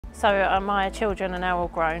So my children are now all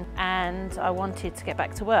grown and I wanted to get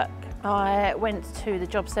back to work. I went to the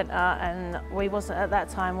job centre and at that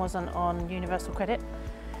time wasn't on universal credit,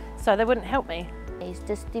 so they wouldn't help me. It's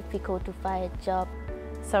just difficult to find a job.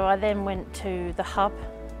 So I then went to the hub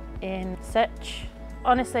in Sech.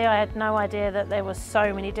 Honestly, I had no idea that there were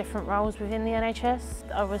so many different roles within the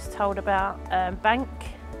NHS. I was told about bank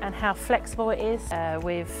and how flexible it is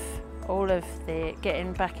with all of the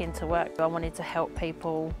getting back into work. I wanted to help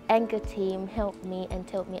people. Anchor team helped me and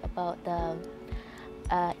told me about the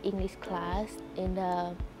English class in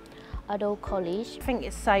the adult college. I think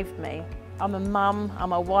it saved me. I'm a mum,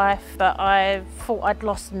 I'm a wife, but I thought I'd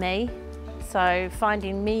lost me. So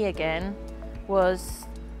finding me again was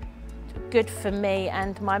good for me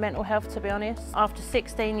and my mental health, to be honest. After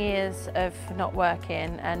 16 years of not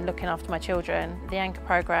working and looking after my children, the Anchor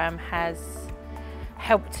programme has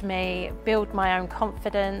helped me build my own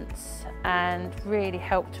confidence and really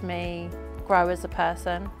helped me grow as a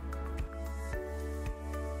person.